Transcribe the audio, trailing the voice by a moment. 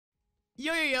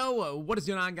Yo, what is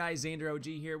going on, guys? Xander OG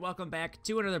here. Welcome back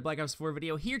to another Black Ops 4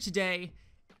 video here today.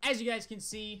 As you guys can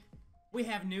see, we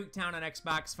have NUK3TOWN on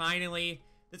Xbox finally.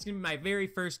 This is going to be my very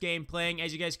first game playing.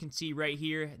 As you guys can see right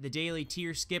here, the daily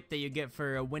tier skip that you get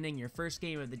for winning your first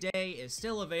game of the day is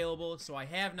still available, so I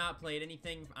have not played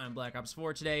anything on Black Ops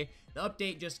 4 today. The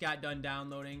update just got done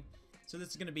downloading, so this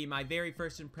is going to be my very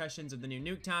first impressions of the new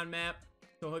NUK3TOWN map,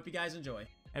 so I hope you guys enjoy.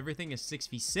 Everything is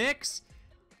 6v6.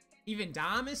 Even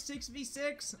Dom is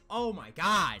 6v6? Oh my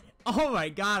god. Oh my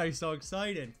god, I'm so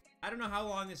excited. I don't know how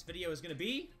long this video is going to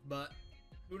be, but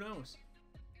who knows?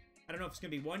 I don't know if it's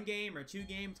going to be one game or two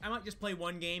games. I might just play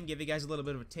one game, give you guys a little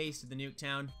bit of a taste of the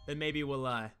NUK3TOWN. Then maybe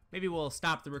we'll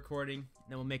stop the recording, and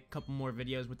then we'll make a couple more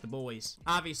videos with the boys.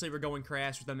 Obviously, we're going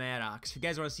crash with the Maddox. If you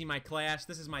guys want to see my class,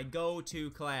 this is my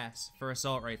go-to class for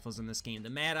assault rifles in this game. The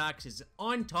Maddox is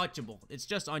untouchable. It's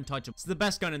just untouchable. It's the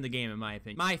best gun in the game, in my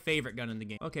opinion. My favorite gun in the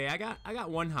game. Okay, I got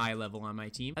one high level on my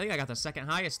team. I think I got the second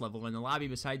highest level in the lobby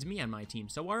besides me on my team,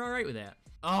 so we're alright with that.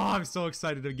 Oh, I'm so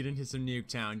excited to get into some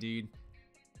NUK3TOWN, dude.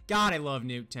 God, I love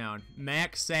NUK3TOWN.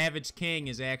 Max Savage King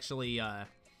is actually,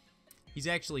 he's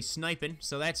actually sniping,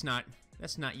 so that's not,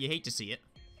 you hate to see it.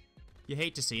 You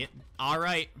hate to see it.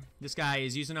 Alright, this guy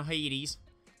is using a Hades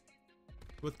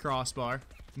with crossbar.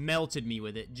 Melted me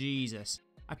with it, Jesus.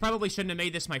 I probably shouldn't have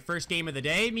made this my first game of the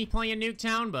day, me playing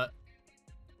NUK3TOWN, but...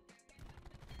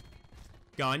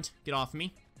 Gunned, get off of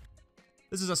me.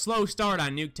 This is a slow start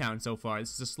on NUK3TOWN so far.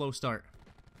 This is a slow start.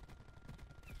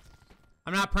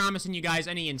 I'm not promising you guys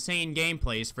any insane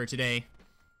gameplays for today,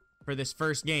 for this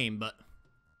first game, but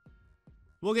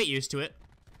we'll get used to it.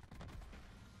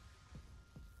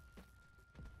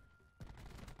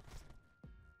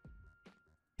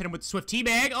 Hit him with the swift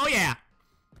teabag. Oh, yeah.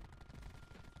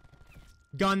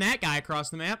 Gun that guy across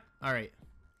the map. All right.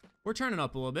 We're turning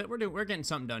up a little bit. We're getting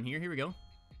something done here. Here we go.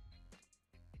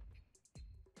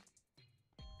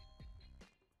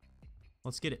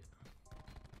 Let's get it.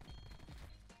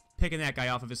 Picking that guy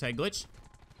off of his head glitch.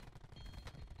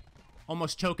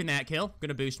 Almost choking that kill.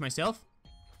 Gonna boost myself.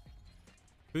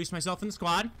 Boost myself in the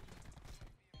squad.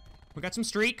 We got some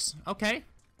streaks. Okay.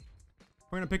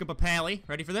 We're gonna pick up a pally.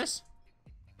 Ready for this?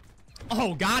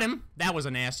 Oh, got him. That was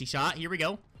a nasty shot. Here we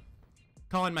go.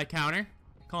 Calling my counter.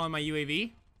 Calling my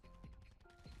UAV.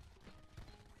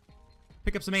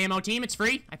 Pick up some ammo, team. It's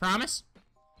free. I promise.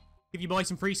 Give you boys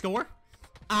some free score.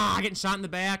 Ah, getting shot in the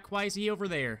back. Why is he over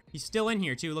there? He's still in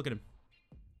here, too. Look at him.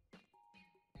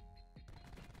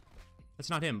 That's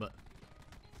not him, but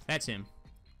that's him.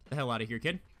 Get the hell out of here,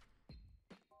 kid.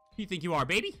 Who do you think you are,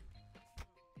 baby?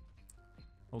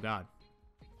 Oh, God.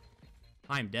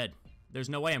 I'm dead. There's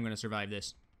no way I'm going to survive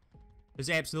this. There's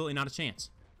absolutely not a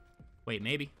chance. Wait,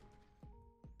 maybe.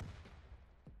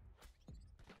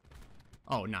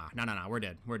 Oh, nah. No. We're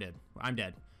dead. We're dead. I'm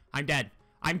dead. I'm dead.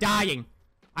 I'm dying.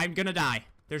 I'm gonna die.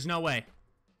 There's no way.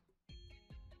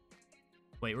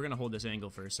 Wait, we're gonna hold this angle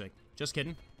for a sec. Just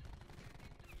kidding.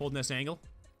 Holding this angle.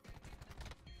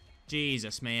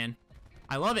 Jesus, man.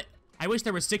 I love it. I wish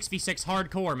there was 6v6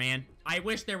 hardcore, man. I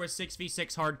wish there was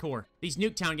 6v6 hardcore. These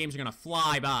NUK3TOWN games are gonna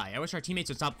fly by. I wish our teammates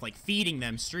would stop, like, feeding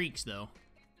them streaks, though.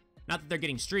 Not that they're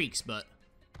getting streaks, but...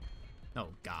 Oh,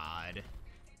 God.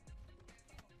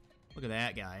 Look at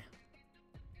that guy.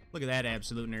 Look at that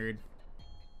absolute nerd.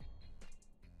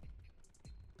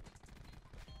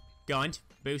 Gunned.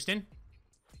 Boosting.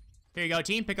 Here you go,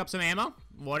 team. Pick up some ammo.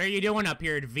 What are you doing up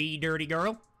here, V dirty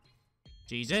girl?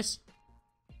 Jesus.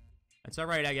 That's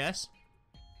alright, I guess.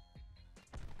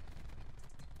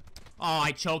 Oh,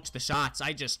 I choked the shots.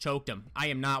 I just choked them. I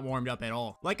am not warmed up at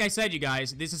all. Like I said, you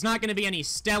guys, this is not going to be any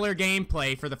stellar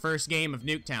gameplay for the first game of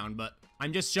NUK3TOWN, but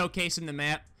I'm just showcasing the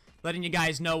map, letting you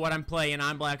guys know what I'm playing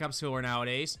on Black Ops 4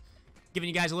 nowadays. Giving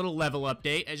you guys a little level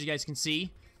update, as you guys can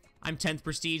see. I'm 10th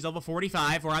Prestige, level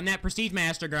 45. We're on that Prestige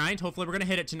Master grind. Hopefully, we're going to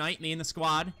hit it tonight, me and the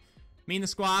squad. Me and the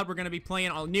squad, we're going to be playing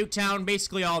all NUK3TOWN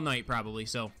basically all night, probably.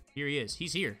 So, here he is.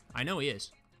 He's here. I know he is.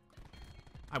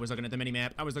 I was looking at the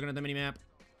minimap.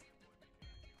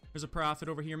 There's a Prophet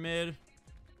over here mid.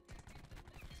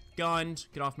 Gunned.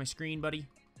 Get off my screen, buddy.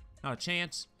 Not a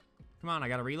chance. Come on, I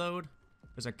got to reload.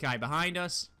 There's a guy behind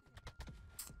us.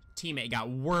 Teammate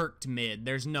got worked mid.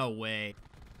 There's no way.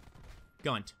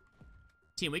 Gunned.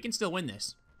 Team, we can still win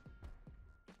this.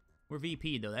 We're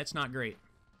VP'd, though. That's not great.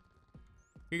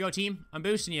 Here you go, team. I'm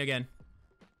boosting you again.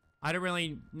 I don't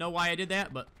really know why I did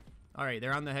that, but... Alright,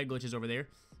 they're on the head glitches over there.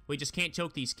 We just can't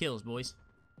choke these kills, boys.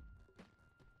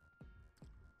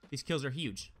 These kills are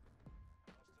huge.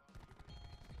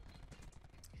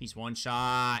 He's one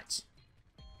shot.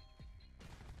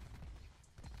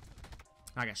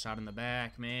 I got shot in the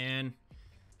back, man.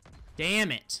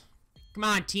 Damn it. Come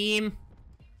on, team.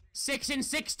 6 and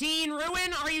 16,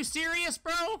 Ruin? Are you serious,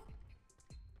 bro?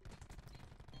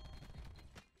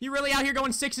 You really out here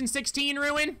going 6 and 16,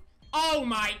 Ruin? Oh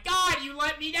my god, you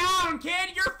let me down, kid!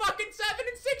 You're fucking 7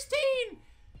 and 16!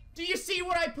 Do you see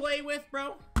what I play with,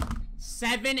 bro?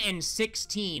 7 and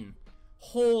 16.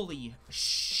 Holy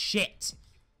shit.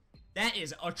 That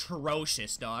is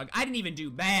atrocious, dog. I didn't even do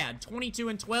bad. 22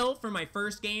 and 12 for my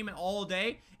first game all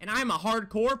day, and I'm a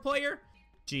hardcore player?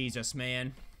 Jesus,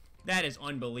 man. That is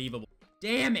unbelievable.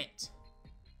 Damn it.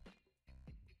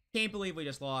 Can't believe we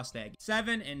just lost that.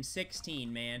 7 and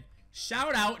 16, man.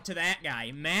 Shout out to that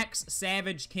guy, Max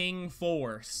Savage King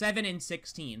 4, 7 and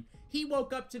 16. He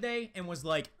woke up today and was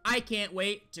like, I can't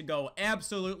wait to go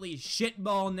absolutely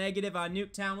shitball negative on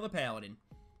NUK3TOWN with a Paladin.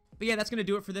 But yeah, that's going to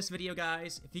do it for this video,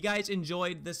 guys. If you guys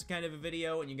enjoyed this kind of a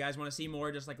video and you guys want to see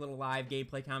more just like little live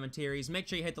gameplay commentaries, make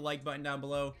sure you hit the like button down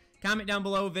below. Comment down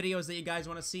below videos that you guys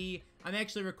want to see. I'm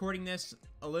actually recording this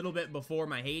a little bit before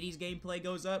my Hades gameplay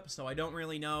goes up, so I don't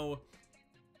really know.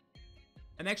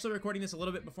 I'm actually recording this a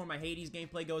little bit before my Hades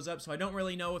gameplay goes up, so I don't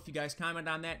really know if you guys comment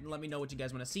on that and let me know what you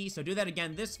guys want to see. So do that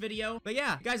again this video. But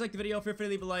yeah, if you guys like the video, feel free to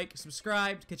leave a like,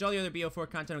 subscribe, catch all the other BO4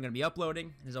 content I'm going to be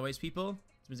uploading. And as always, people,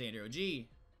 it's been Xander OG.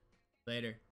 Later.